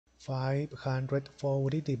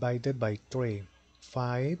540 divided by 3.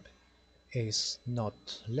 5 is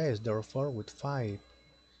not less, therefore with 5.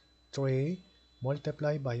 3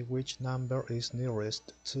 multiplied by which number is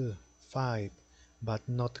nearest to 5, but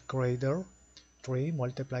not greater. 3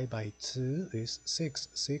 multiplied by 2 is 6.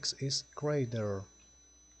 6 is greater.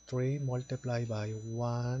 3 multiplied by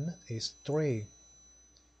 1 is 3.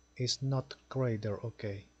 Is not greater.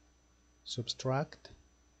 Okay. Subtract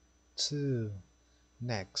 2.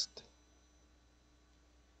 Next.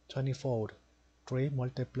 24. 3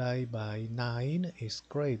 multiplied by 9 is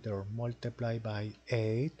greater. Multiplied by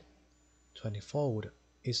 8. 24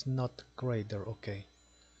 is not greater. Okay.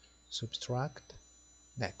 Subtract.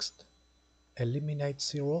 Next. Eliminate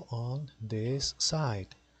 0 on this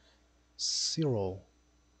side. 0.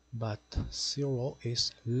 But 0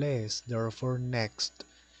 is less, therefore next.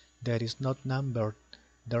 That is not numbered,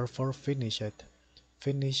 therefore finish it.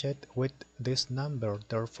 Finish it with this number,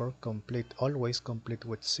 therefore complete. Always complete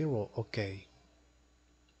with 0. Okay.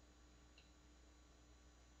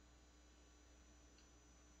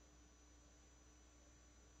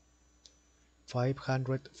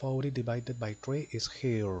 .540 divided by 3 is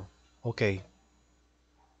here. Okay.